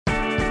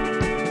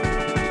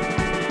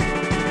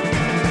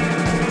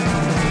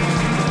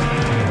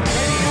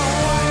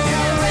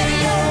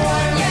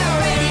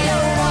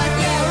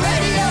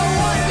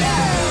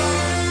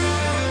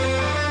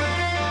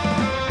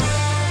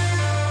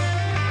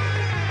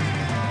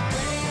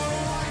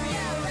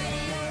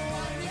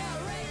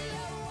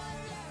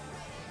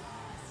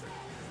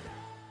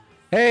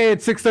Hey,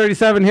 it's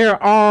 6:37 here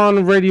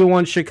on Radio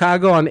 1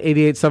 Chicago on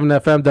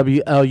 88.7 FM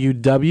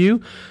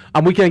WLUW.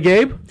 I'm Weekend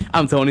Gabe.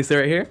 I'm Tony,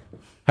 sir, right here.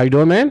 How you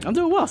doing, man? I'm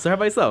doing well, sir. How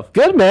about yourself?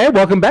 Good, man.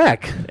 Welcome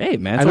back. Hey,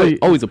 man. It's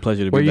always a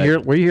pleasure to be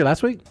back. Were you here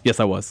last week?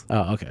 Yes, I was.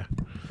 Oh, okay.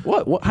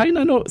 What? How do you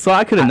not know? So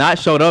I could have not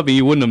showed up and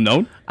you wouldn't have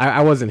known?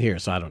 I wasn't here,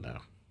 so I don't know.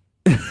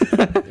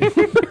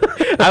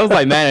 I was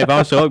like, man, if I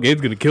don't show up, Gabe's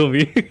going to kill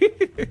me.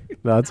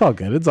 No, it's all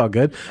good. It's all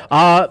good.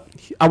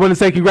 I want to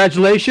say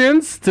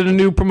congratulations to the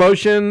new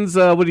promotions.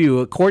 What are you,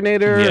 a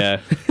coordinator? Yeah.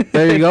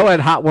 There you go,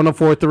 at Hot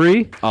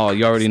 104.3. Oh,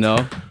 you already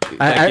know.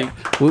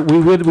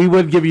 We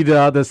would give you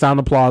the sound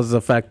applause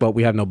effect, but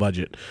we have no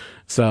budget.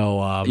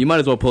 So you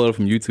might as well pull it up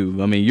from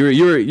YouTube. I mean,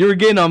 you were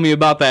getting on me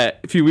about that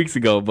a few weeks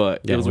ago,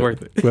 but it was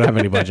worth it. We don't have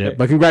any budget,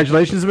 but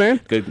congratulations,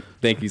 man. Good.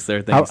 Thank you,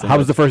 sir. How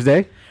was the first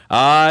day?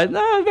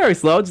 No, very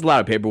slow. Just a lot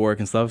of paperwork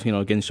and stuff,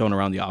 getting shown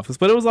around the office.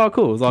 But it was all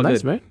cool. It was all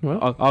nice, good. Man.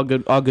 Well, all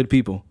good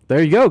people.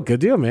 There you go.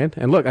 Good deal, man.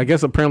 And look, I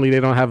guess apparently they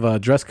don't have a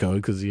dress code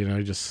because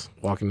you're just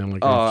walking in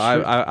like.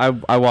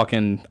 Oh, I walk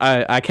in.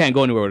 I can't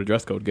go anywhere with a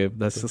dress code, Gabe.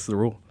 That's just the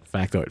rule.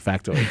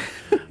 Factoid.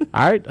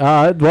 All right.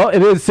 Well,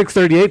 it is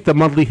 6:38. The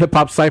monthly hip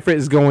hop Cypher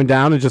is going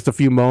down in just a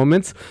few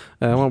moments.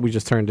 Why don't we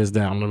just turn this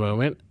down a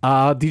moment?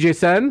 DJ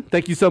Sen,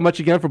 thank you so much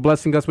again for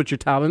blessing us with your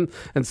talent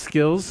and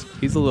skills.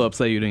 He's a little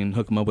upset you didn't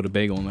hook him up with a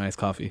bagel and iced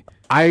coffee.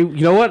 You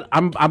know what?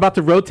 I'm about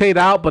to rotate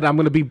out, but I'm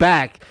going to be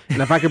back. And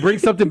if I can bring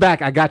something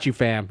back, I got you,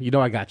 fam. You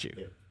know I got you.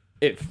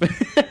 If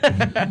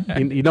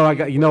you know I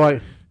got. You know I.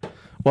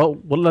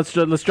 Well, let's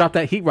drop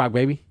that heat rock,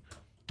 baby.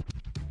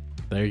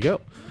 There you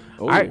go.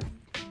 Oh. All right.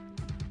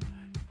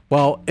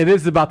 Well, it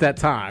is about that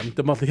time.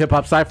 The monthly hip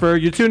hop Cypher.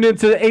 You're tuned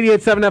into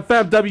 88.7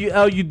 FM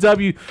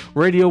WLUW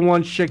Radio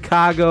 1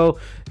 Chicago.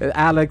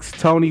 Alex,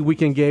 Tony,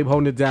 Weekend Gabe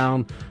holding it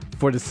down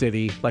for the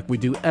city like we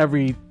do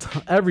every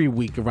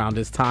week around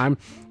this time.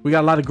 We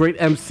got a lot of great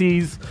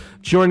MCs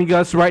joining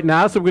us right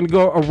now, so we're going to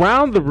go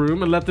around the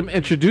room and let them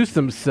introduce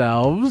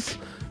themselves.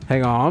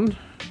 Hang on.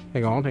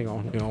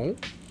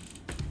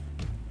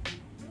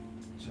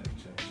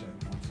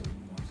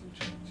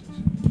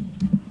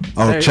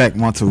 Check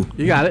 1 2.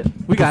 You got it.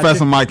 We got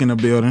Professor Mike in the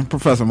building.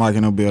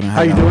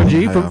 How you doing,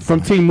 G?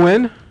 From Team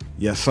Win?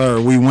 Yes, sir.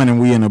 We winning.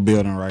 We in the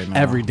building right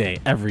now. Every day,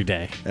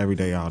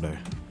 all day.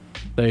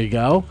 There you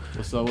go.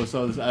 What's up? This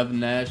is Evan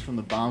Nash from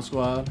the Bomb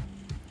Squad.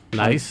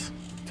 Nice.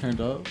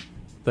 Turned up.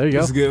 There you go.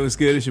 What's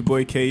good? It's your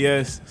boy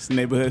KS. It's the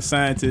neighborhood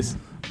scientist.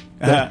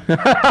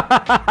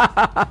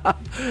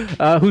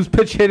 Who's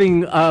pitch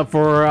hitting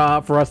for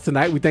us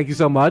tonight? We thank you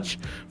so much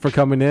for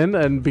coming in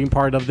and being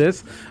part of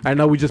this. I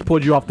know we just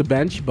pulled you off the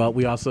bench, but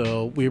we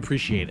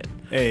appreciate it.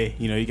 Hey,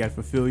 you got to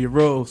fulfill your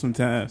role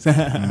sometimes.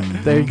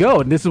 There you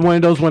go. And this is one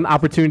of those when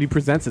opportunity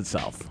presents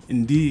itself.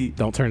 Indeed.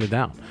 Don't turn it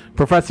down.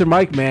 Professor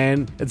Mike,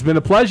 man, it's been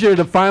a pleasure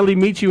to finally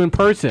meet you in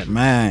person.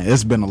 Man,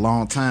 it's been a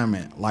long time,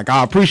 man. Like,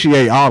 I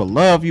appreciate all the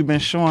love you've been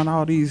showing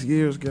all these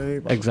years,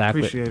 Gabe.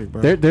 Exactly. Appreciate it,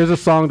 bro. There's a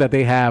song that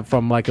they have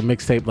from like a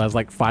mixtape that's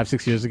like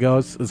 5-6 years ago.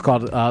 It's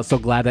called So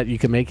Glad That You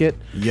Can Make It.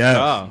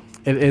 Yeah.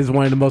 It is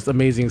one of the most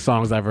amazing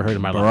songs I've ever heard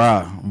in my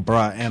life.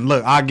 Bruh. And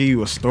look, I'll give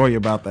you a story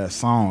about that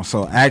song.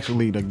 So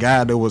actually, the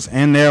guy that was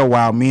in there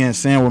while me and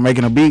Sin were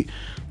making a beat,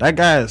 that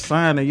guy is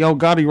signed to Yo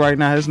Gotti right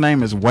now. His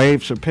name is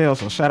Wave Chappelle.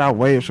 So shout out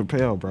Wave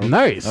Chappelle, bro.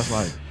 Nice. That's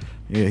like,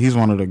 yeah, he's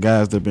one of the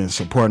guys that been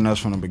supporting us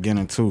from the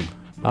beginning too.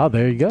 Oh,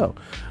 there you go.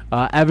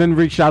 Evan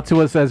reached out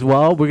to us as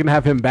well. We're gonna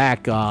have him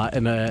back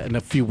in a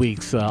few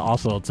weeks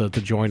also to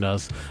join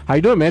us. How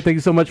you doing, man? Thank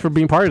you so much for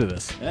being part of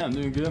this. Yeah, I'm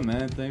doing good,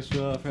 man. Thanks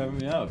for having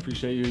me out.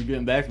 Appreciate you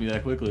getting back to me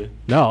that quickly.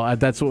 No,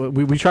 that's what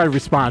we try to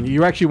respond.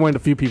 You're actually one of the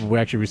few people we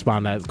actually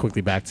respond that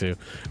quickly back to.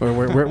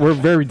 We're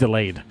very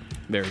delayed.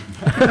 Very.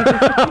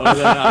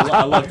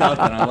 I lucked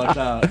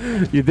out.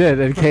 You did.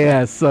 And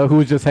KS, who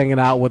was just hanging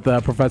out with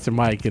Professor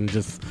Mike and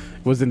just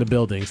was in the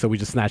building, so we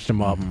just snatched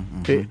him up.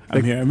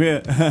 I'm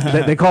here.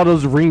 They call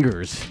those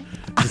ringers.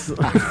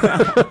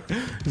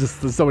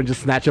 Just someone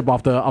just snatch up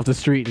off the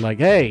street and like,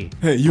 hey,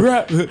 you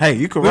rap? Hey,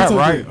 you can rap,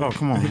 right? Oh,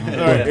 come on.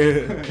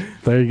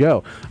 There you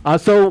go.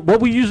 So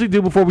what we usually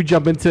do before we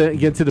get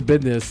into the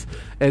business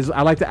is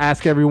I like to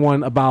ask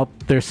everyone about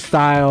their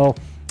style,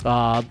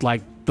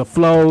 like the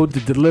flow, the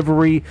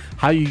delivery,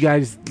 how you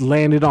guys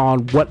landed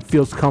on what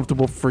feels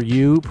comfortable for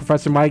you.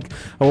 Professor Mike,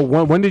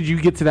 when did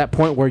you get to that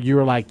point where you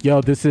were like,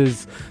 yo, this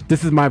is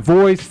my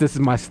voice, this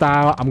is my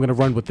style, I'm gonna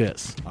run with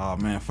this? Oh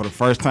man, when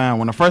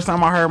the first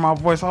time I heard my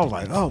voice, I was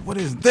like, oh, what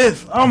is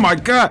this? Oh my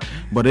God.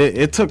 But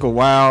it took a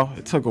while.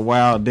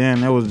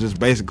 Then it was just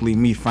basically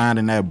me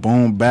finding that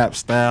boom bap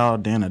style,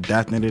 then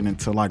adapting it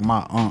into like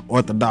my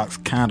unorthodox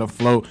kind of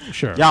flow.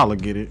 Sure. Y'all will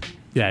get it.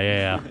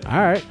 Yeah.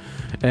 All right.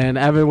 And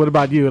Evan, what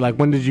about you? Like,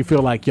 when did you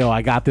feel like, yo,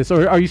 I got this?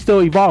 Or are you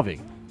still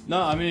evolving?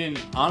 No, I mean,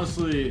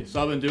 honestly,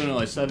 so I've been doing it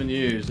like 7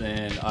 years,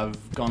 and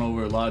I've gone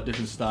over a lot of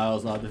different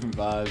styles, a lot of different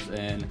vibes,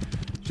 and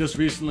just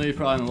recently,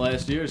 probably in the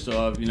last year or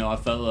so, I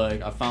felt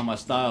like I found my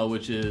style,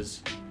 which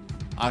is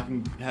I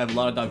can have a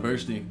lot of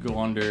diversity and go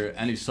under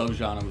any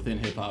subgenre within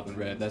hip-hop and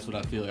rap. That's what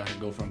I feel like. I can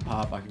go from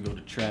pop, I can go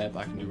to trap,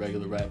 I can do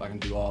regular rap, I can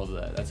do all of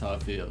that. That's how I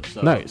feel.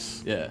 So,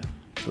 nice. Yeah.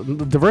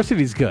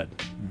 Diversity is good.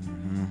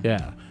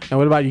 Yeah. And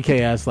what about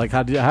UKS? Like,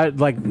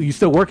 like, you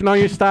still working on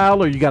your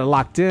style, or you got it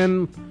locked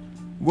in?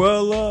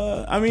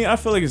 Well, I mean, I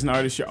feel like as an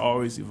artist, you're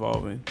always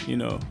evolving. You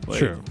know, like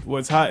Sure.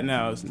 What's hot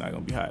now is not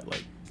gonna be hot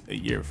like a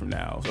year from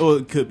now. Well,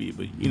 it could be,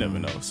 but you never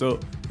know. So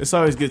it's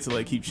always good to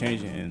like keep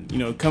changing. And you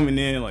know, coming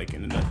in like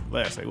in the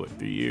last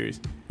 3 years.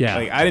 Yeah.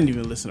 Like I didn't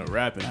even listen to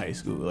rap in high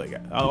school. Like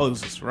I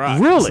always was rock.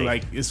 Really? So,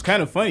 like it's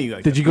kind of funny.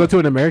 Like Did you go to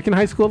an American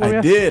high school?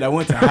 I did. I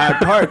went to Hyde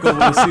Park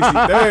over on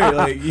 63rd.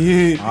 Like,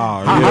 yeah.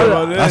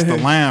 Oh, yeah. That's the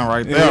land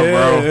right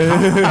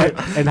there, bro.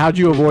 And how'd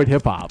you avoid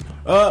hip hop?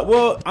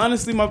 Well,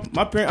 honestly, my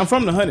parents, I'm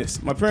from the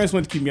Hunters. My parents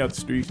wanted to keep me out the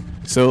streets.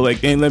 So, like,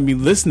 they didn't let me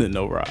listen to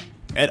no rock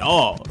at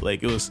all.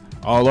 Like, it was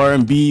all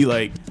R&B,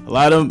 like, a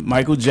lot of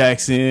Michael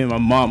Jackson. My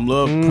mom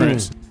loved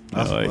Prince.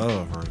 That's like,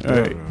 love right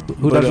there. right.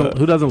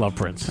 Who doesn't love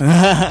Prince?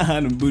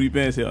 Them booty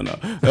pants, hell no.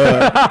 No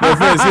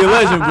offense, he a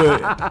legend,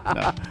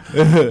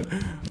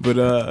 but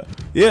but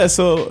yeah.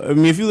 So I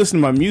mean, if you listen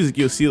to my music,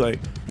 you'll see like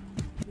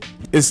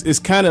it's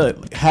kind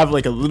of have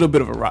like a little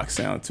bit of a rock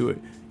sound to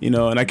it, you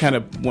know. And I kind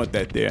of want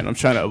that there, and I'm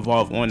trying to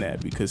evolve on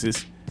that because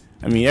it's.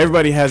 I mean,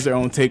 everybody has their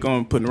own take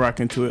on putting rock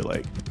into it,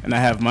 like, and I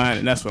have mine,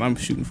 and that's what I'm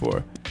shooting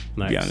for.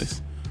 Nice. To be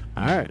honest.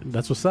 All right,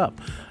 that's what's up.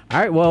 All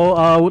right,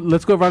 well,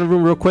 let's go around the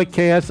room real quick.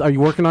 KS, are you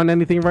working on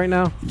anything right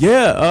now?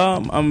 Yeah,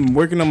 I'm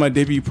working on my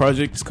debut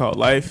project. It's called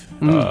Life.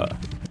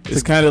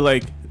 It's kind of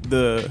like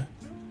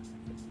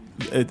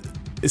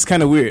it's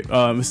kind of weird.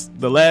 It's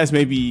the last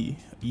maybe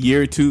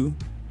year or two,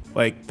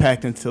 like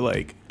packed into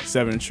like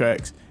 7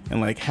 tracks,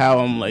 and like how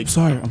I'm like,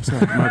 I'm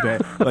sorry, my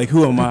bad. Like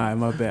who am I?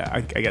 My bad.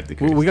 I got the.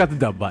 We got the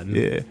dub button.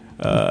 Yeah.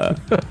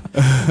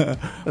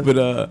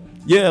 But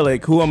yeah,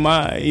 like who am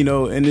I? You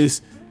know, and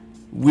this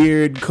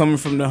weird coming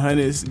from the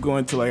Hunters,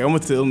 going to like I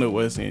went to Illinois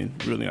Wesleyan,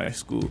 really nice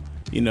school.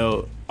 You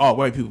know, all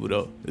white people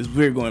though. It's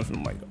weird going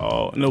from like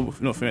all no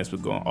offense,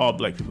 but going all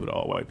black people to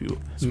all white people.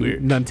 It's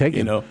weird. None taken.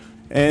 You know,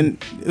 and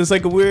it's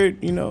like a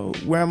weird, you know,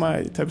 where am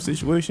I type of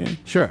situation.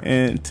 Sure.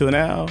 And till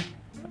now,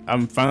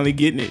 I'm finally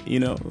getting it.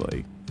 You know,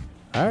 like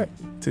All right.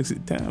 took some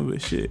time,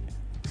 but shit.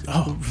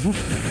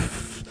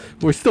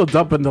 We're still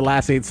dumping the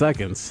last 8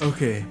 seconds.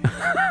 Okay.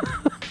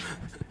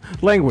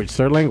 Language,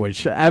 sir,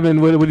 language.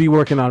 Evan, what are you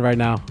working on right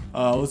now?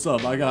 What's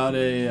up? I got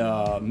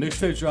a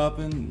mixtape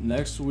dropping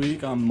next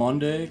week on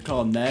Monday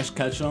called Nash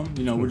Ketchum.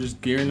 You know, we're just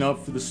gearing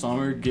up for the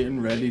summer,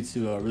 getting ready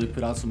to really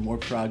put out some more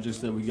projects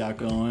that we got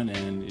going.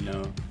 And, you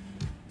know,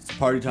 it's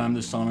party time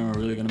this summer. We're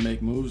really going to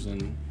make moves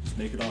and just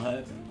make it all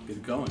happen. Get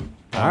it going.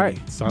 All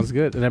right, sounds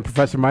good. And then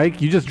Professor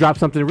Mike, you just dropped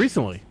something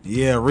recently.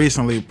 Yeah,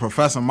 recently,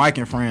 Professor Mike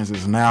and Friends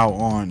is now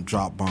on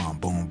Drop Bomb.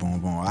 Boom, boom,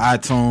 boom.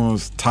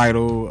 iTunes,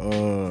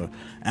 Tidal,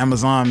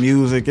 Amazon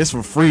Music. It's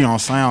for free on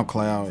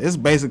SoundCloud. It's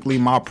basically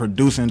my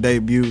producing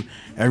debut.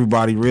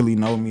 Everybody really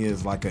know me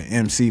as like an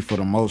MC for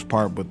the most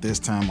part, but this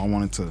time I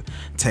wanted to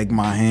take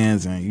my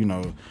hands and, you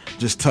know,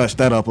 just touch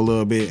that up a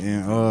little bit.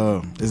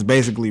 And it's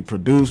basically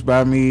produced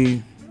by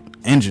me,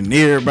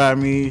 engineered by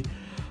me,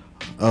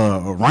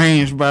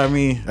 arranged by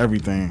me,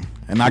 everything.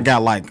 And I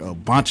got like a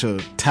bunch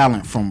of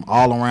talent from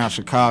all around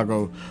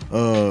Chicago,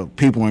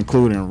 people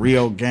including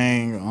Rio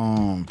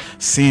Gang,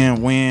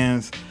 Seeing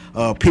Wins,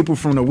 people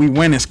from the We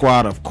Winning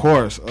Squad, of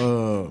course.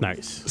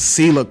 Nice.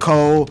 Sela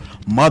Cole,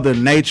 Mother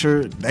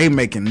Nature, they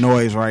making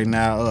noise right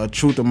now.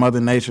 Truth of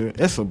Mother Nature.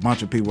 It's a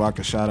bunch of people I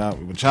could shout out,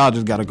 but y'all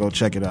just gotta go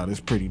check it out.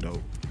 It's pretty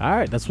dope. All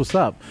right, that's what's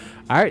up.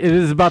 All right, it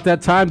is about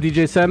that time.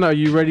 DJ Sen, are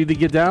you ready to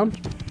get down?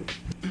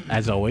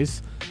 As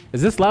always.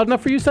 Is this loud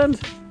enough for you, Sen?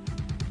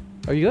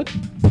 Are you good?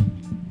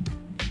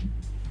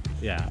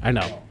 Yeah, I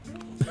know.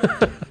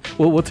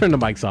 We'll turn the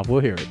mics off.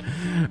 We'll hear it.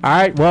 All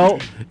right, well,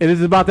 it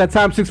is about that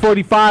time.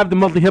 6:45. The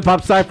monthly hip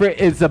hop Cypher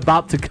is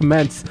about to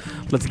commence.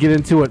 Let's get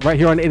into it right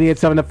here on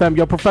 88.7 FM.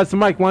 Yo, Professor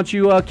Mike, why don't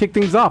you kick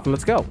things off and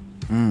let's go.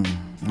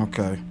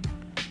 Okay.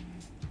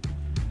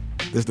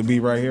 This the beat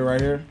right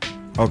here?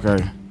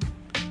 Okay.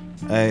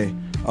 Hey,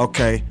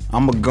 okay.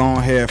 I'ma go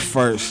ahead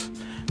first.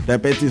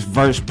 That bitch this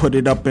verse, put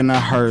it up in a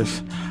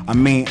hearse. I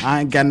mean,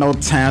 I ain't got no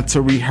time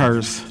to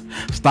rehearse.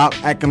 Stop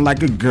acting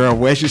like a girl,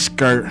 where's your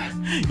skirt?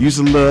 Use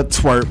a little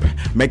twerk,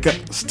 make a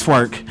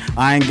twerk.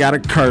 I ain't got a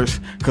curse,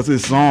 cause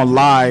it's on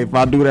live.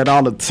 I do that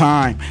all the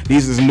time.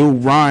 These is new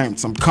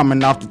rhymes, I'm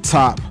coming off the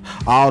top.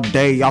 All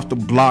day off the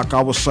block,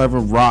 I was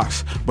serving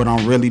rocks, but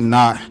I'm really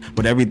not.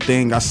 But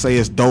everything I say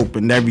is dope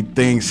and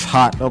everything's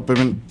hot up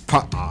in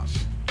pot.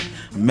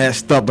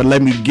 Messed up, but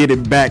let me get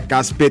it back.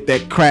 I spit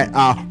that crack,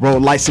 I roll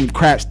like some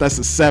craps, that's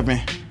a 7.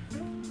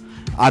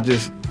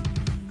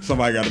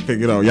 Somebody gotta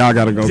pick it up. Y'all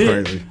gotta go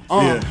crazy.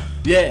 Yeah.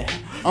 There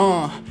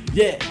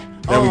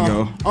we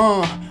go.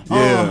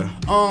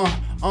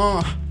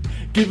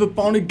 Give up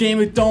on the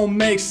game, it don't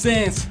make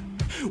sense.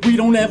 We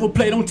don't ever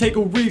play, don't take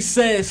a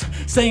recess.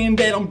 Saying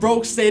that I'm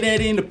broke, say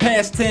that in the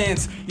past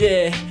tense.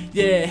 Yeah.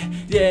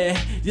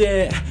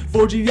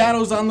 4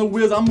 Giatos on the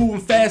wheels, I'm moving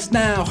fast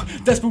now.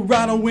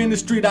 Desperado in the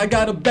street, I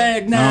got a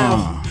bag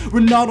now.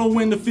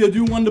 Ronaldo in the field,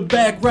 you on the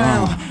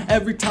background.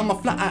 Every time I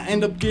fly, I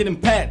end up getting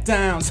pat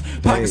downs.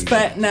 Pockets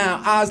fat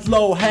now, eyes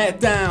low,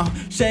 hat down,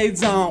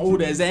 shades on. Ooh,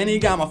 there's Annie,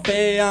 got my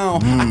fade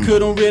on. I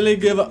couldn't really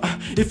give a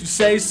if you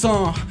say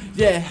so.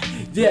 Yeah,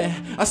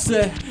 I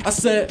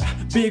said,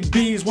 big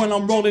B's when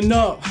I'm rolling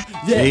up.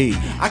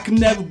 Yeah, I can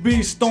never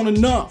be stoned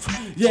enough.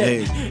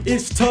 Yeah,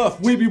 it's tough,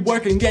 we be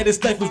working, yeah,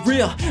 this life is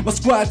real. My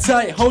squad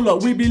tight, hold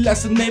up, we be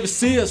less than Navy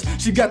SEALs.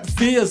 She got the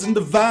feels and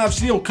the vibe,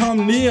 she don't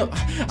come near.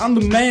 I'm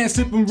the man,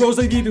 sipping rose,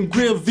 eating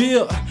grilled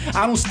veal.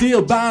 I don't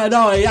steal, buy it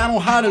all, I know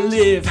how to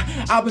live.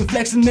 I've been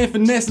flexing and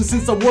finessing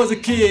since I was a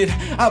kid.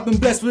 I've been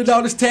blessed with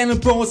all this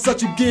talent, bro, it's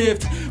such a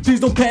gift. Please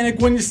don't panic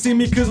when you see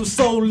me, cause I'm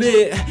so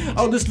lit.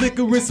 All this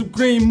liquor and some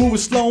green, moving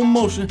slow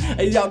motion.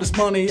 Hey, y'all, this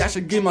money, I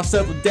should give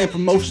myself a damn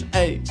promotion,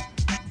 hey.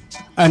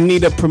 I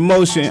need a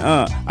promotion,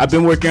 I've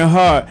been working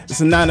hard. It's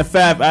a 9 to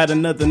 5, I had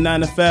another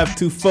 9 to 5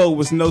 to 4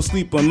 with no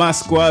sleep on my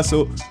squad,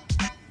 so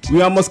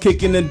we almost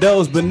kicking the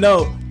doors, but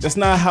no, that's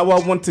not how I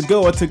want to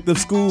go. I took the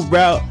school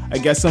route, I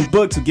got some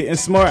books, I'm getting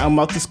smart, I'm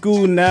out to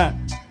school now.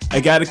 I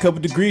got a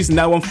couple degrees,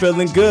 now I'm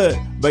feeling good.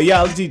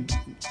 Biology,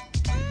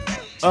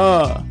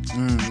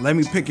 let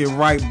me pick it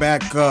right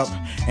back up.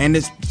 And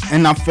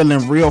I'm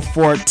feeling real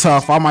for it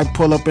tough. I might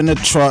pull up in the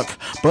truck,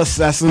 but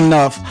that's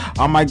enough.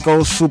 I might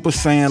go Super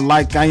Saiyan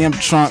like I am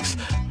Trunks.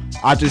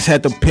 I just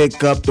had to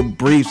pick up the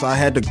briefs. I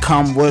had to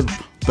come with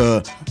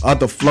the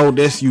other flow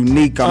that's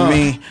unique. I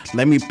mean,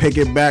 let me pick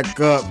it back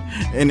up.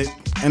 And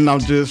I'm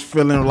just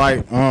feeling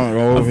like,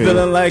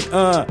 feeling like,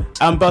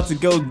 I'm about to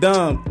go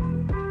dumb.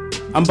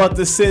 I'm about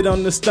to sit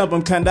on the stump.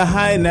 I'm kinda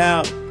high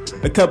now.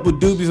 A couple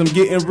doobies, I'm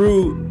getting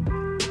rude.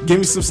 Give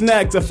me some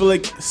snacks. I feel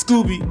like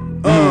Scooby.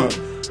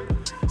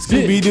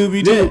 Scooby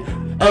Dooby Doo.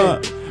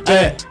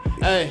 Yeah,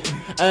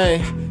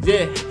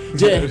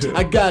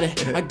 I got it.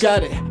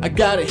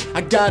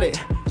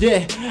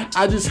 Yeah,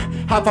 I just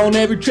hop on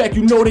every track,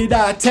 you know that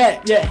I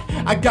attack. Yeah,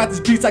 I got this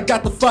beats, I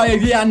got the fire,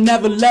 yeah, I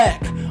never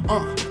lack.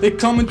 They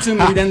coming to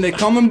me, then they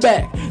coming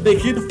back. They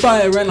hit the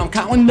fire and I'm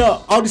counting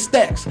up all the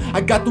stacks. I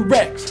got the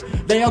racks,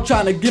 they all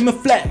trying to give me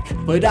flack,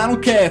 but I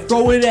don't care,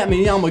 throw it at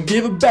me, I'ma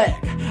give it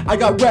back. I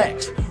got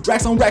racks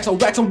on racks on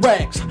racks on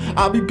racks.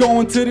 I'll be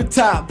going to the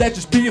top, that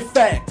just be a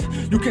fact.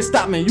 You can't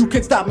stop me, you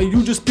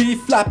just be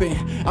flopping.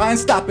 I ain't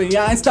stopping,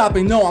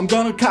 no, I'm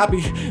gonna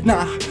copy.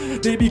 Nah,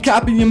 they be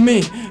copying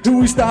me,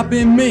 who is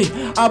stopping me?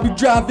 I'll be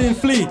driving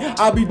fleet,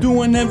 I'll be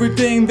doing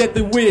everything that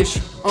they wish.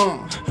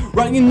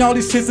 Writing all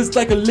these hits, it's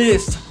like a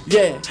list.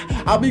 Yeah,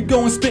 I'll be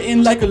going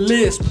spitting like a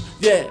lisp.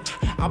 Yeah,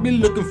 I'll be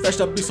looking fresh,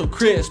 I'll be so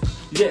crisp.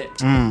 Yeah.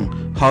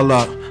 Hold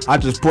up, I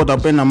just pulled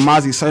up in a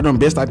Mozzie, say them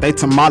bitch like they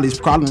tamales,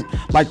 crawling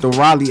like the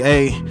Raleigh,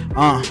 ayy.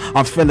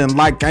 I'm feeling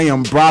like I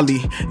am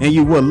Brawley, and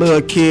you a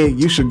little kid,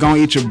 you should go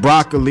eat your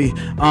broccoli.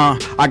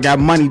 I got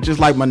money just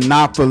like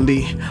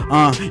Monopoly.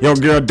 Your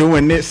girl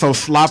doing it so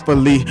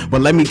sloppily, but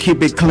let me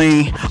keep it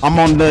clean. I'm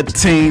on the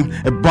team,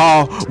 at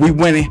ball, we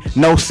winning,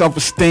 no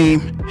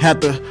self-esteem.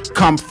 Had to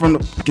come from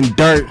the fucking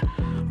dirt.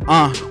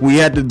 We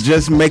had to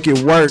just make it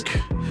work.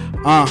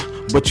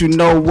 But you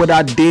know what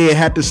I did?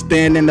 Had to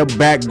stand in the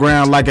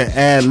background like an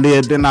ad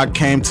lib. Then I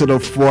came to the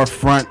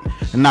forefront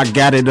and I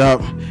got it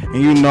up. And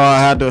you know I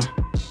had to.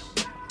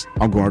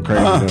 I'm going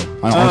crazy though.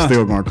 I'm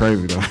still going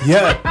crazy though.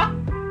 Yeah,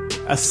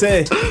 I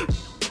said.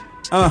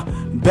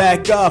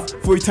 Back off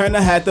before you turn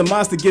the hat. The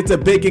monster gets a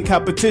big in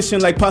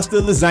competition like pasta,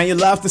 lasagna,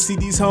 lobster. See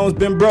these homes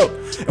been broke,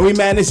 and we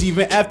manage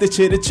even after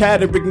chitter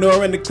chatter,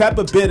 ignoring the clap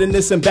of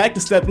bitterness and back to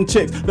stepping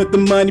chicks. Let the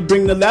money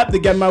bring the lap. They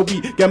got my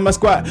weed, got my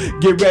squad.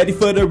 Get ready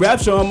for the rap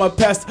show on my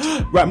past.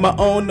 Write my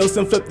own notes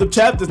and flip the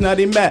chapters. Now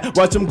they mad.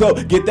 Watch them go.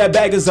 Get that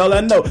bag is all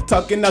I know.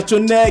 Talking out your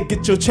neck,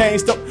 get your chain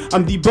stuck.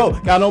 I'm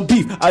Debo, got on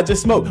beef. I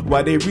just smoke.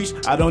 Why they reach?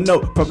 I don't know.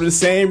 Probably the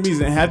same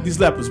reason. Half these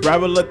rappers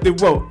rival like they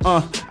roll.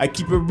 I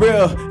keep it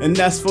real, and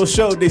that's for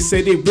sure. They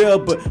say they real,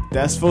 but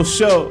that's for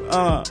sure.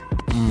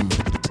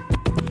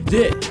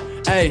 Yeah,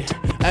 hey,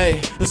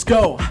 let's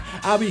go.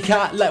 I'll be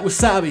hot like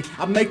wasabi.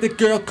 I make the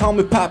girl call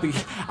me Poppy.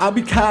 I'll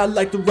be hot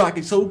like the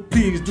rocket, so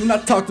please do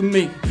not talk to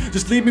me.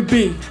 Just leave me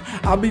be.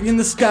 I'll be in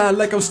the sky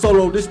like I'm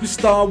Solo. This be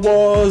Star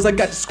Wars. I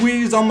got the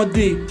squeeze on my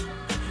D.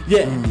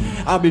 Yeah,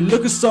 I'll be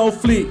looking so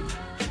fleet.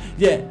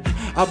 Yeah,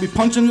 I'll be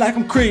punching like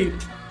I'm Creed.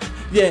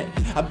 Yeah,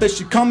 I bet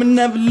she come and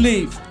never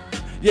leave.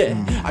 Yeah,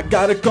 I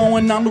got it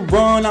going on the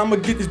run, I'ma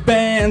get these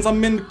bands.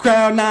 I'm in the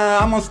crowd now,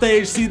 I'm on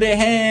stage, see their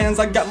hands.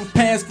 I got my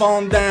pants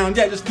falling down,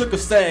 yeah, just look a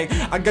sag.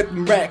 I got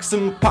them racks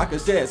in my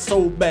pockets, yeah, it's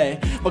so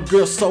bad. My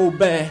girl so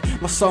bad,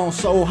 my song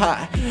so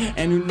hot.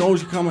 And you know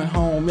you coming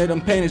home, yeah, them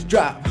panties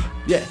drop.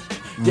 Yeah,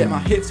 my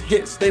hits,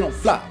 they don't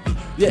flop.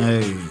 Yeah,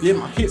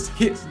 my hits,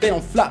 they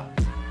don't flop.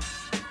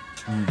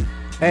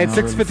 Hey, it's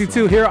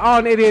 6:52 here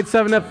on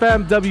 88.7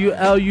 FM,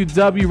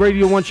 WLUW,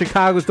 Radio 1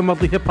 Chicago. It's the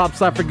monthly hip-hop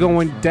cypher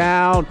going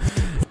down.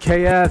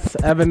 KS,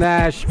 Evan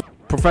Nash,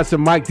 Professor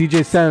Mike,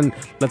 DJ Sen.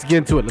 Let's get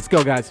into it. Let's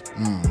go, guys.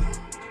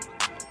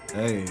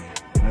 Hey,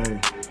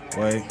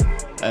 wait.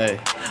 Hey.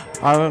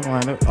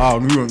 Oh,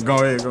 you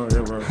go ahead, bro.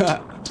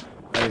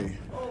 Hey.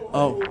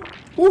 Oh.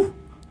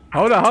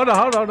 Hold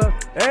on.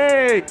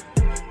 Hey.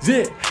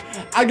 Yeah,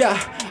 I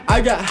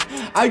I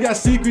got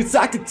secrets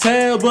I could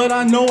tell, but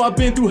I know I've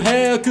been through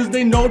hell, cause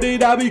they know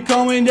that I be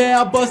coming there.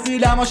 I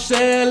busted out my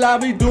shell, I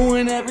be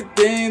doing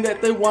everything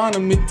that they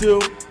wanted me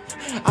to.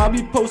 I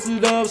be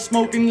posted up,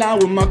 smoking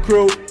out with my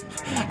crew.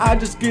 I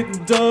just get the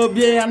dub,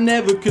 yeah, I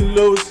never can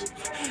lose.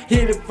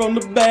 Hit it from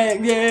the back,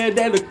 yeah,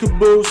 that a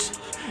caboose.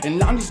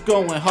 And I'm just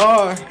going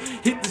hard,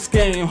 hit this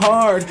game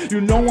hard.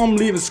 You know I'm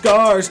leaving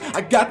scars,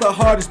 I got the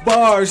hardest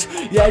bars.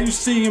 Yeah, you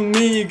seeing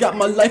me, got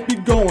my life be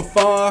going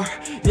far.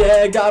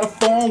 Yeah, got a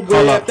phone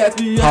grab,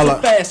 that's me as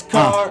a fast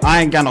car.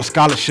 I ain't got no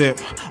scholarship,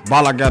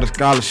 ball I got a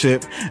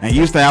scholarship. And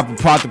used to have a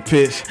pot to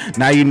pitch,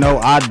 now you know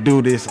I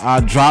do this.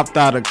 I dropped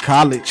out of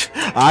college,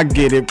 I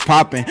get it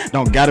poppin'.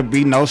 Don't gotta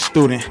be no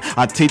student,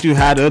 I teach you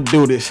how to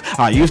do this.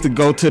 I used to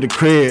go to the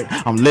crib,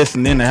 I'm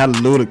listening to hella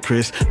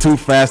ludicrous. Too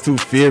fast, too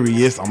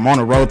furious, I'm on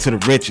the road to the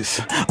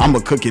riches. I'ma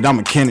cook it, I'm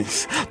a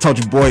chemist. Told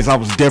you boys I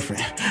was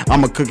different.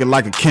 I'ma cook it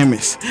like a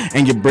chemist,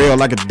 and your braille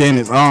like a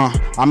dentist.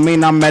 I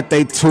mean I'm at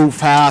they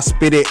tooth, how I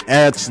spit it,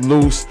 it's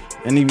loose.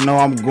 And even though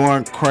I'm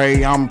going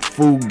cray, I'm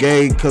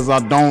fugazi, cause I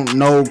don't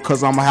know,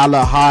 cause I'm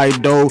hella high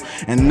though.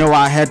 And know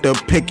I had to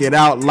pick it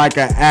out like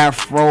an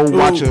afro.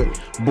 Watch a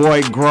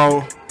boy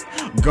grow.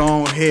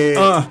 Go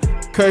ahead.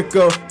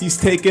 Kirko, he's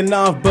taking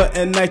off,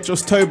 button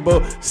nitro's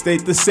turbo.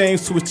 Stayed the same,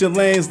 switching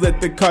lanes, let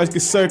the cars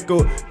get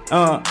circled.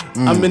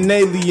 I'm an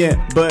alien,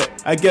 but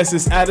I guess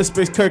it's outer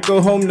space.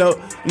 Kirko, home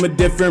note. I'm a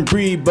different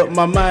breed, but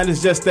my mind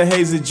is just a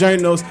haze of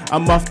journals.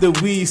 I'm off the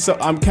weed, so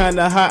I'm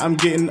kinda hot. I'm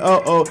getting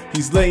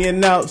he's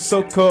laying out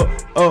so cold.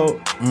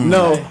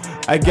 No,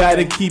 I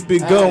gotta keep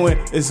it going.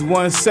 It's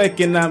 1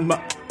 second,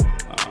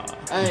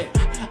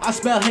 I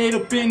smell hate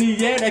up in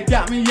the air, that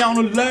got me on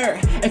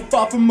alert. And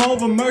far from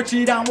over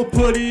merchant, I'ma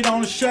put it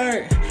on a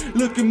shirt.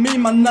 Look at me,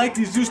 my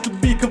Nikes used to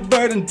be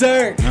covered in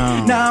dirt.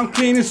 Now I'm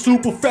clean and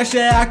super fresh,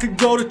 yeah, I could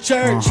go to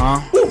church.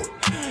 Woo.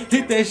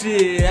 Hit that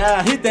shit,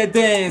 hit that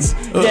dance.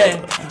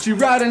 Yeah, she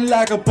riding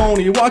like a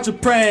pony, watch her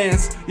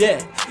prance.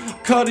 Yeah,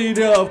 cut it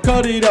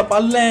up, I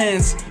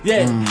Lance.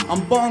 Yeah,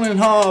 I'm ballin'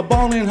 hard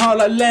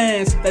like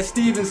Lance. That's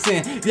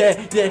Stevenson, yeah,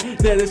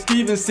 that's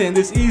Stevenson.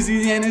 This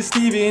Easy and it's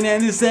Steven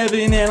and it's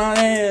Evan and I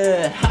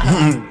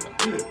am.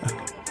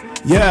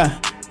 Yeah,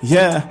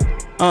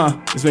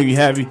 this make me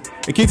happy.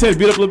 Hey, can you turn the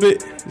beat up a little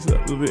bit? Just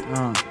up a little bit.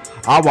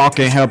 I walk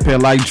in hell pit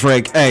like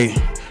Drake, ayy.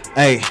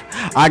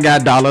 I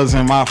got dollars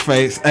in my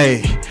face,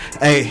 ayy,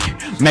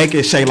 make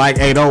it shake like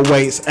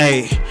 808s,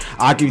 ayy.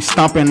 I keep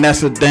stumping,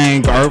 that's a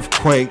dang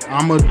earthquake.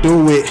 I'ma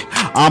do it,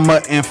 I'ma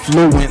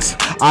influence.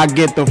 I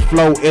get the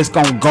flow, it's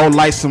gon' go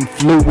like some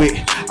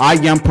fluid. I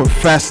am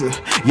professor,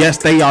 yes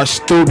they are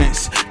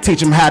students. Teach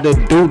them how to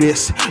do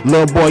this.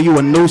 Little boy, you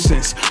a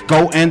nuisance.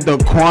 Go in the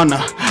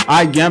corner,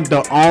 I am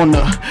the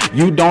owner.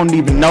 You don't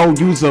even know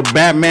you's a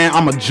Batman,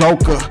 I'm a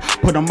Joker.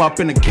 Put him up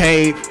in a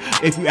cave.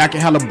 If you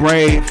acting hella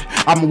brave,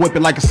 I'ma whip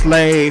it like a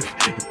slave.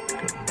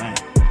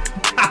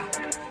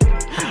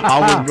 I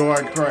was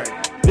going crazy.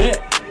 Yeah,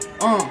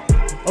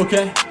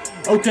 okay,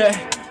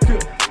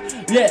 good.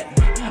 Yeah,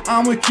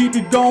 I'ma keep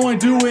it going,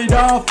 do it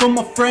all for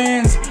my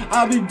friends.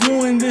 I'll be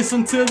doing this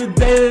until the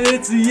day that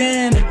it's the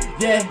end.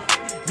 Yeah,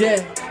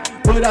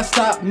 but I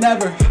stop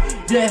never.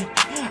 Yeah,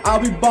 I'll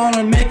be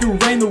ballin', make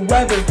it rain the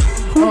weather.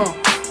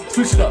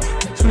 Switch it up.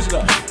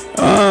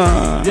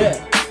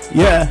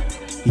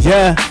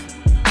 Yeah.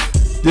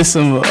 This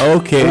some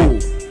okay.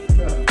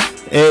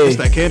 Hey. Is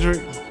that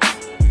Kendrick?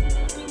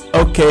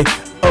 Okay.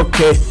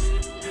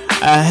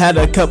 I had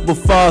a couple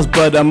falls,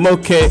 but I'm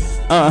okay.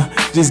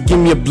 Just give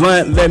me a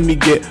blunt, let me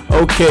get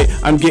okay.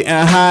 I'm getting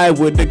high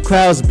with the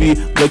clouds be.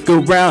 Look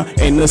around,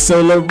 ain't no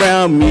soul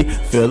around me.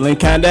 Feeling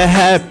kinda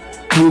happy.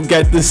 Who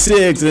got the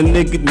cigs? A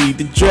nigga need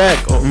the drag.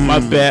 Oh, my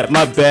bad.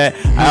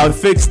 I'll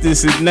fix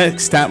this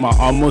next time. I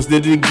almost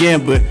did it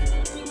again, but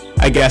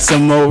I got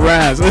some more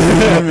rhymes.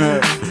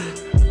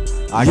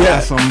 I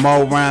got some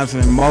more rhymes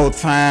and more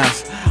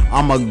times.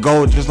 I'ma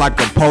go just like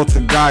a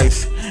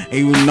poltergeist. And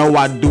you know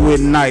I do it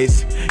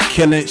nice.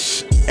 Killing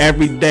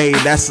every day,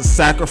 that's a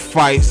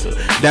sacrifice.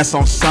 That's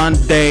on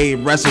Sunday,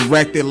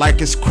 resurrected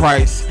like it's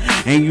Christ.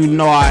 And you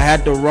know I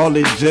had to roll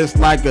it just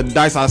like a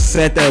dice. I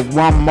said that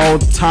one more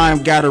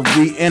time, gotta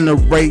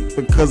reiterate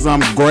because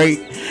I'm great.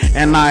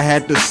 And I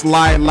had to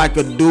slide like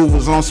a dude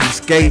was on some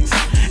skates.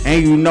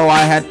 And you know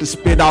I had to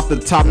spit off the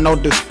top, no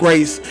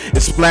disgrace.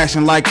 It's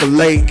splashing like a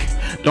lake.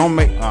 Don't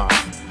make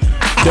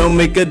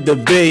a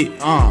debate.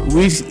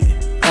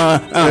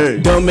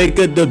 Don't make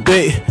a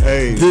debate.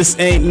 Hey. This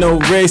ain't no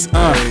race.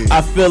 Hey.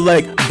 I feel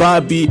like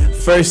Bobby.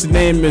 First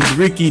name is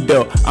Ricky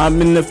though.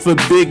 I'm in it for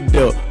big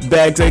dough.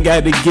 Bags I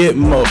gotta get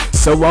more.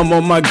 So I'm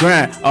on my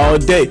grind all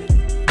day.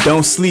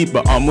 Don't sleep,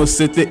 but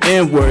almost at the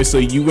N word. So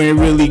you ain't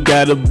really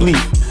gotta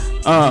bleep.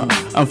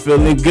 I'm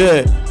feeling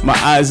good. My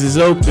eyes is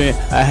open.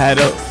 I had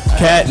a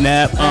cat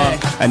nap.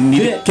 I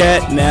need a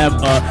cat nap.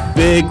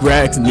 Big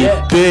racks need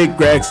big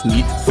racks.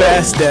 Need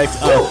fast stacks.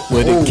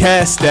 With the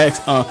cat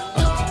stacks.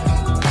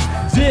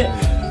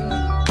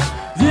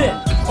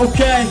 Yeah,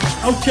 okay,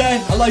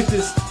 I like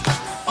this.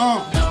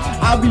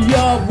 I'll be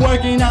up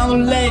working on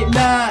a late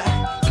night.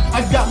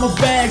 I got my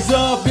bags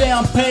up, yeah,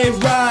 I'm paid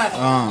right.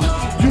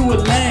 You a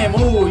lame,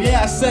 oh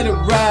yeah, I said it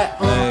right.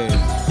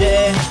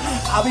 Yeah,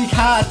 I be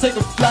high, take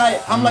a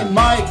flight. I'm like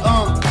Mike,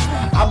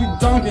 I be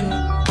dunking,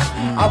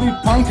 I be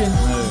punking.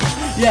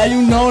 Yeah,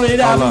 you know that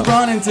I be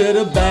running to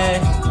the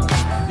bag.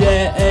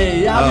 Yeah,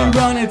 hey, I be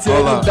running to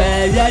the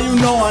bag. Yeah, you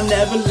know I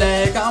never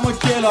lag. I'ma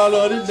kill all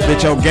of the day.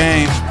 Spit your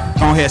game,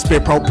 go ahead,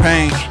 spit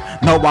propane.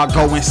 Know I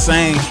go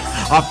insane,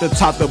 off the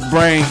top the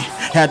brain.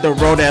 Had to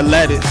roll that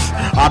lettuce,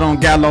 I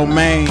don't got no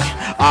main.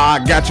 I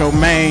got your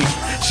main,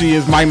 she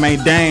is my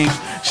main dame.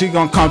 She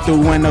gon' come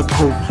through in the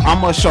coupe.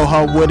 I'ma show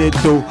her what it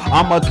do.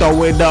 I'ma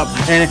throw it up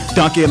and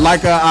dunk it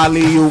like a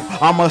alley-oop.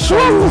 I'ma show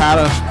you how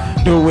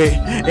to do it,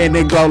 and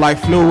it go like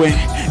fluid.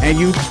 And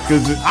you,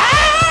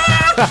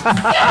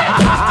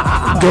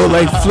 Go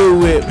like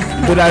fluid,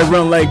 but I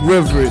run like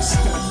rivers.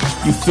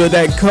 You feel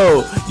that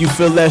cold, you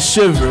feel that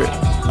shiver.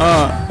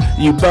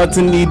 You about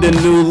to need a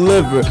new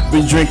liver.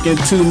 Been drinking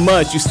too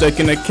much, you stuck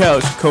in the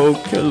couch,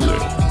 cold killer.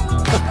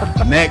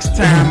 next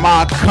time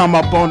I come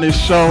up on this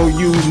show,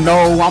 you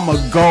know I'ma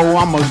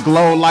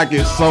glow like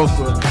it's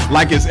Sosa,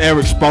 like it's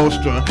Eric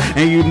Spoelstra.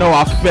 And you know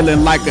I'm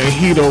feeling like a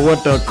heater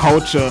with the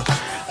culture.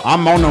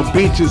 I'm on the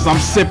beaches, I'm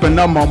sipping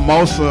a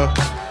mimosa.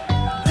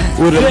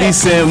 With a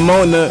Lisa and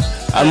Mona,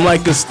 I'm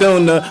like a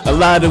stoner, a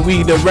lot of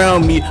weed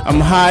around me, I'm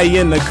high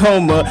in a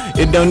coma.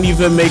 It don't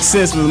even make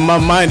sense, but my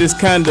mind is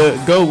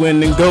kinda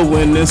going and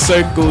going in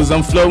circles.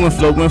 I'm flowing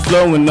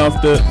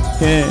off the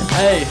hand.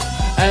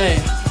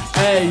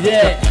 Hey,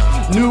 yeah.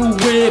 New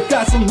whip,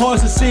 got some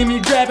horses, see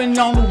me grabbing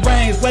on the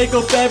reins. Wake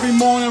up every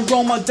morning,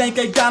 roll my dank,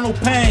 ain't got no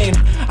pain.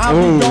 I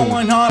be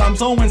going hard, I'm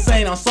so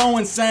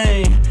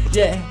insane.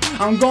 Yeah,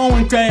 I'm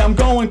going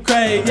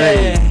crazy,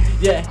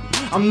 yeah.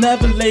 I'm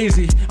never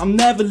lazy.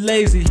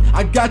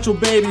 I got your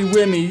baby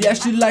with me, yeah,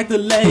 she like to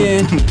lay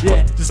in,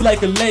 yeah, just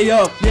like a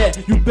layup, yeah,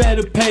 you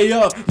better pay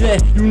up, yeah,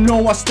 you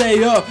know I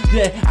stay up,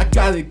 yeah, I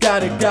got it,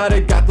 got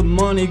the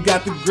money,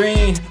 got the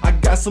green, I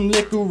got some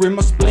liquor in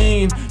my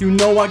spleen, you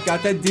know I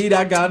got that deed,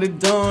 I got it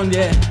done,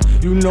 yeah,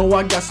 you know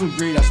I got some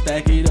greed, I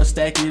stack it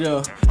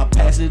up, I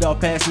pass it up, I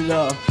pass it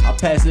up,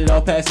 pass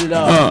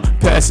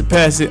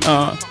it,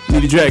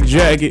 need to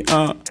drag it,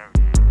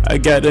 I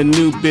got a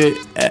new bit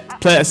at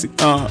plastic,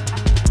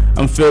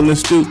 I'm feeling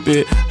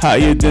stupid,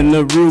 higher than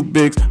the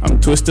Rubik's. I'm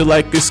twisted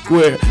like a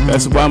square.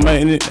 That's why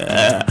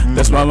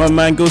my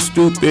mind goes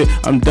stupid.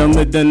 I'm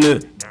dumber than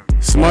the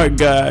smart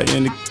guy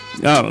and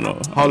I don't know.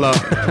 Hold up.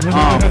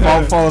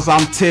 Fofos,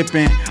 I'm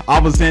tipping. I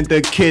was in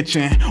the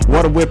kitchen,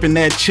 water whipping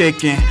that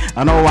chicken.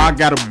 I know I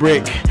got a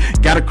brick,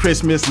 got a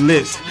Christmas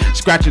list.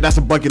 Scratch it, that's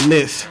a bucket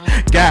list.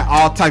 Got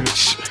all type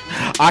of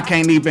I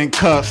can't even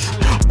cuss,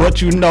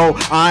 but you know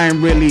I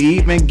ain't really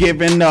even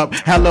giving up.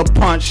 Hella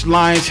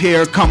punchlines,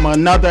 here come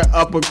another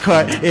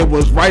uppercut. It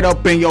was right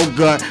up in your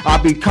gut. I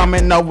be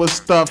coming up with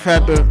stuff,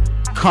 had to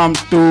come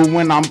through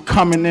when I'm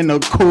coming in a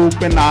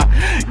coupe. And I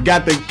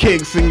got the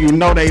kicks and you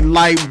know they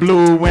light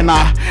blue. When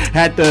I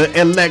had the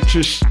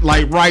electric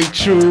like right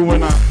true.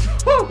 When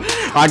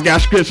I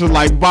got scriptures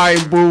like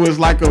Bible is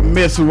like a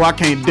missile. I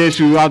can't dish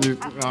you, I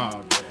just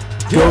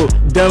go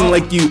dumb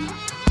like you,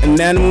 an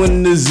animal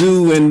in the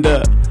zoo. And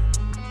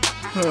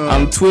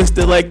I'm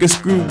twisted like a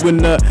screw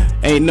when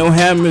ain't no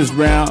hammers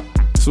round.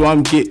 So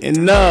I'm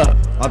getting up.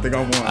 I think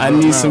I want. I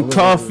need some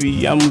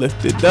coffee, I'm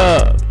lifted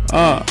up.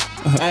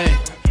 Hey,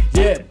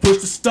 yeah, push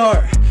the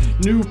start.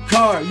 New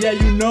car, yeah,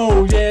 you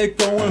know, yeah,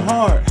 going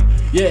hard.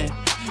 Yeah,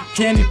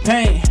 candy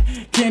paint.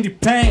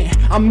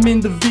 I'm in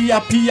the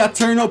VIP, I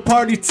turn up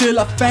party till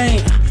I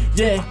faint.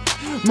 Yeah,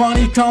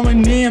 money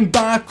coming in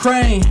by a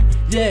crane.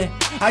 Yeah,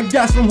 I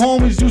got some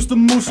homies used to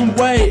move some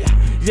weight.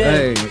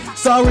 Yeah,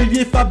 sorry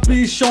if I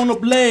be shown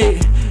up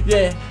late.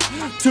 Yeah,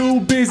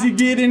 too busy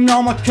getting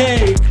on my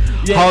cake.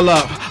 Yeah. Hold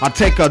up, I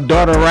take a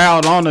daughter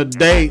out on a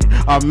date.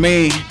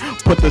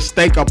 Put the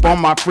steak up on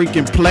my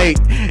freaking plate.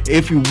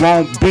 If you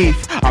want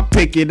beef, I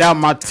pick it out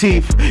my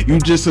teeth. You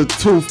just a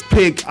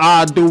toothpick,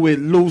 I do it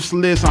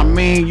looseless.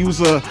 You's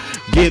a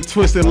get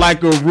twisted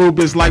like a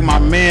Rubik's, like my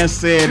man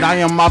said. I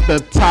am off the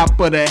top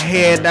of the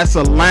head, that's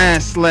a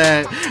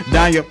landslide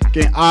down your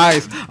fucking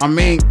eyes. I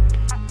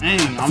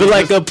feel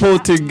like a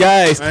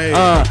poltergeist.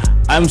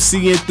 I'm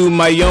seeing through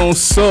my own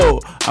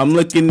soul. I'm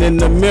looking in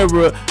the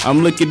mirror,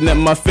 I'm looking at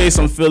my face,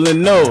 I'm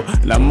feeling no.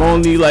 And I'm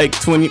only like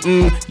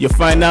 20, you'll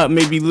find out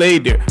maybe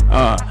later.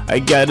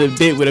 I got a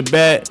date with a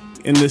bat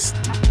in this,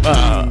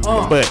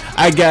 but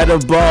I got a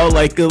ball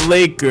like a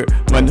Laker.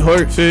 My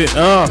heart fit,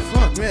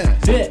 fuck man.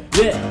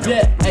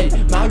 Yeah, hey,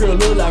 my girl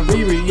look like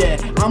Riri, yeah.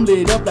 I'm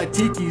lit up like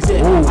Tiki's,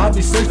 yeah. I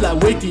be searched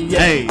like Wiki, yeah.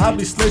 Hey. I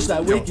be searched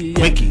like Wiki,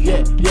 yeah. Wiki.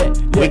 Yeah.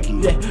 Wiki.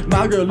 Yeah.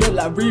 My girl look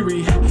like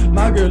Riri,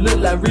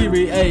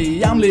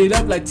 hey. I'm lit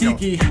up like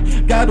Tiki,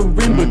 got a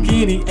rim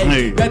bikini,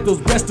 hey. Got those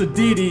breasts of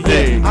Didi, yeah.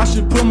 Hey. I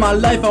should put my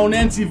life on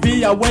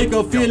MTV. I wake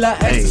up, feel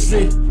like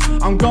ecstasy.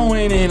 I'm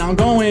going in,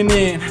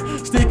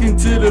 sticking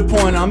to the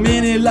point. I'm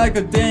in it like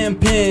a damn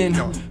pin.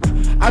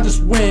 I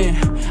just win.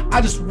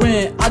 I just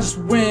win.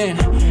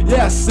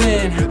 Yeah, I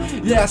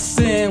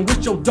sin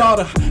with your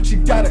daughter. She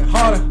got it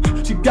harder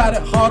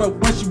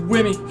when she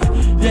with me.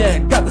 Yeah,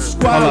 got the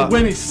squad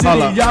with me.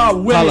 City,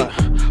 y'all with me.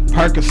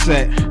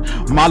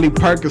 Percocet, Molly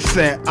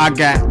Percocet. I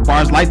got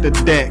bars like the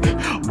deck.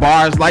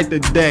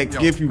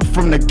 If you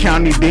from the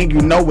county, then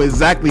you know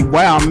exactly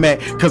where I'm at.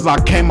 Cause I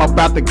came up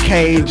out the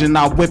cage and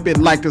I whip it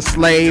like a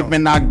slave.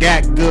 And I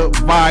got good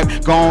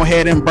vibe, go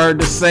ahead and burn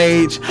the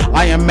sage.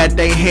 I am at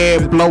they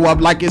head, blow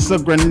up like it's a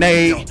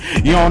grenade.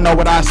 You don't know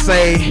what I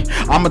say,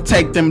 I'ma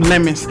take them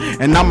lemons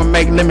and I'ma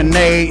make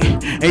lemonade.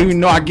 And you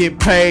know I get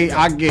paid,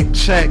 I get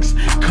checks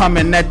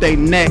coming at they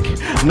neck.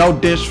 No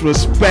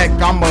disrespect,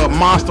 I'm a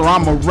monster,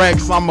 I'm a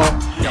Rex, I'm a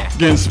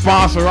getting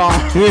sponsored on.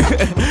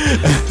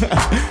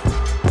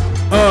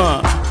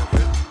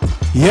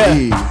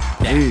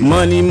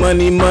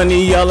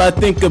 Money, all I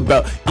think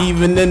about.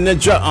 Even in the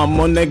drought, I'm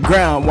on the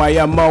ground. Why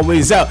I'm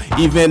always out.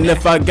 Even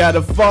if I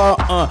gotta fall,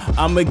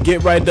 I'ma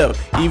get right up.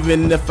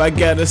 Even if I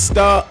gotta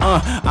start,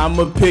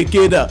 I'ma pick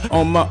it up.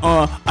 On my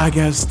I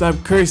gotta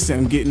stop cursing.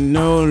 I'm getting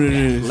older.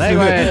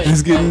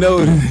 It's getting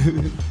older.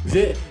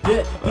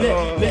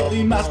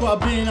 Lately my squad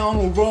been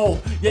on a roll.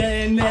 Yeah,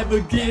 and never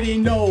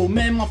getting old.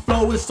 Man, my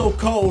flow is so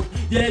cold.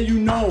 Yeah, you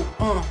know,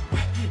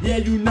 yeah,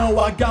 you know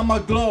I got my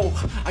glow.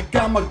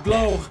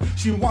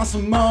 She wants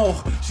some more.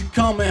 She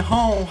coming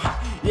home.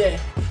 Yeah,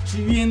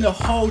 she in the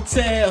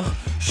hotel.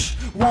 Shh,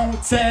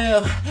 won't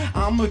tell.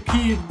 I'ma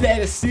keep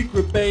that a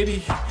secret,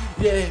 baby.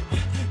 Yeah,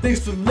 thanks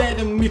for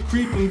letting me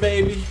creepin',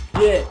 baby.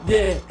 Yeah,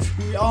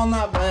 we all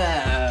not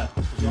bad.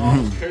 All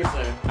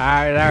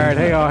right.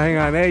 Hang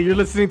on. Hey, you're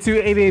listening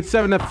to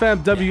 88.7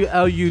 FM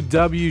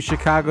WLUW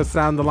Chicago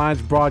Sound the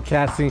Lines,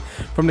 broadcasting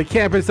from the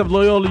campus of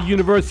Loyola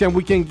University. On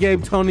Weekend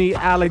Game, Tony,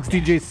 Alex,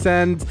 DJ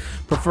Send,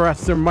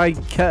 Professor Mike,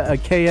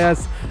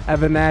 KS,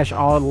 Evan Nash,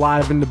 all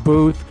live in the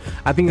booth.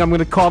 I think I'm going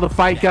to call the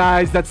fight,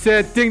 guys. That's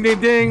it. Ding, ding,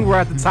 ding. We're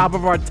at the top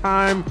of our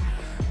time.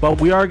 But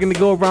we are going to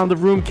go around the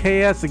room.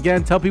 KS,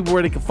 again, tell people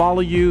where they can follow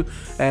you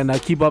and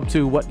keep up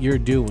to what you're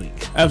doing.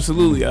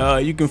 Absolutely.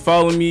 You can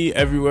follow me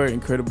everywhere,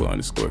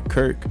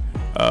 Incredible_Kirk.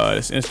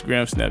 That's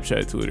Instagram,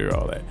 Snapchat, Twitter,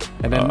 all that.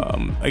 And then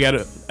I got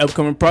an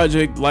upcoming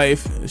project,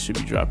 Life. It should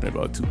be dropping in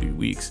about 2-3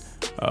 weeks.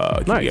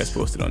 Keep you guys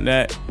posted on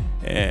that.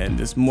 And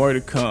there's more to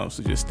come,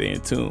 so just stay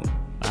in tune.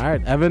 All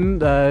right, Evan,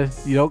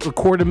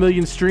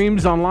 250,000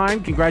 streams online.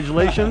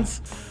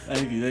 Congratulations.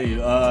 Thank you. You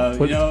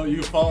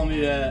can follow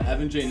me at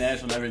Evan J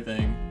Nash on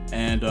everything.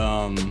 And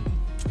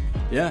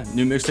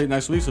new mixtape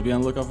next week, so be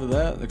on the lookout for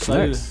that.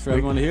 Excited for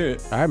everyone to hear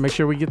it. All right, make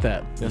sure we get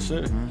that. Yes,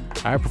 sir.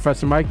 All right,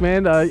 Professor Mike,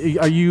 man, are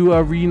you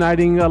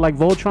reuniting like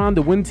Voltron,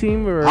 the Win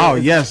Team? Or oh,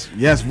 yes,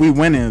 We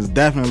Winning is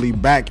definitely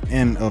back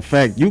in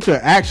effect. You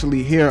could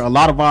actually hear a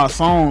lot of our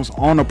songs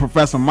on the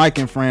Professor Mike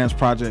and Friends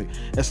project.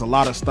 It's a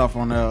lot of stuff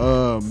on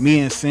there.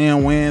 Me and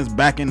Sin Wins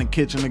back in the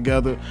kitchen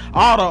together.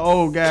 All the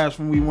old guys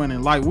from We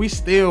Winning. Like, we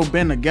still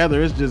been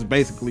together. It's just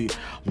basically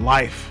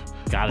life.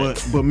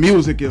 But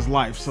music is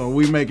life, so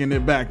we making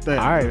it back there.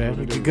 All right,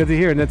 man. Good to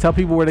hear. And then tell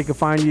people where they can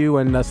find you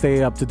and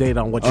stay up to date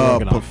on what you're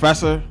working on.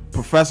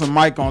 Professor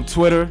Mike on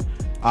Twitter,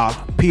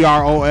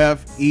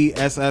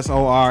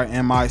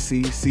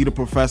 ProfessorMic. See the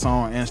Professor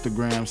on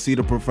Instagram. See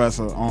the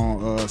Professor on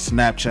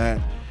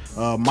Snapchat.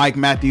 Mike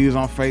Matthews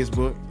on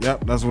Facebook.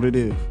 Yep, that's what it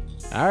is.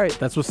 All right,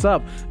 that's what's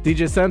up.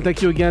 DJ Sen,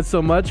 thank you again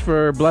so much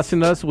for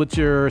blessing us with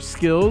your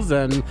skills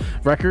and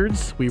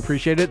records. We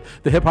appreciate it.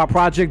 The Hip Hop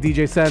Project,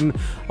 DJ Sen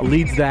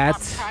leads that.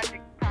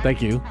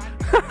 Thank you.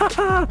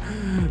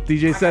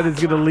 DJ Sen is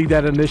going to lead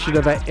that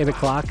initiative at 8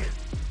 o'clock.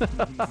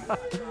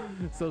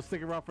 So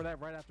stick around for that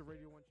right after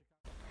Radio 1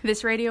 Chicago.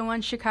 This Radio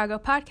 1 Chicago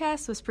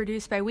podcast was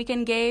produced by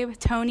Weekend Gabe,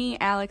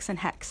 Tony, Alex, and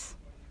Hex.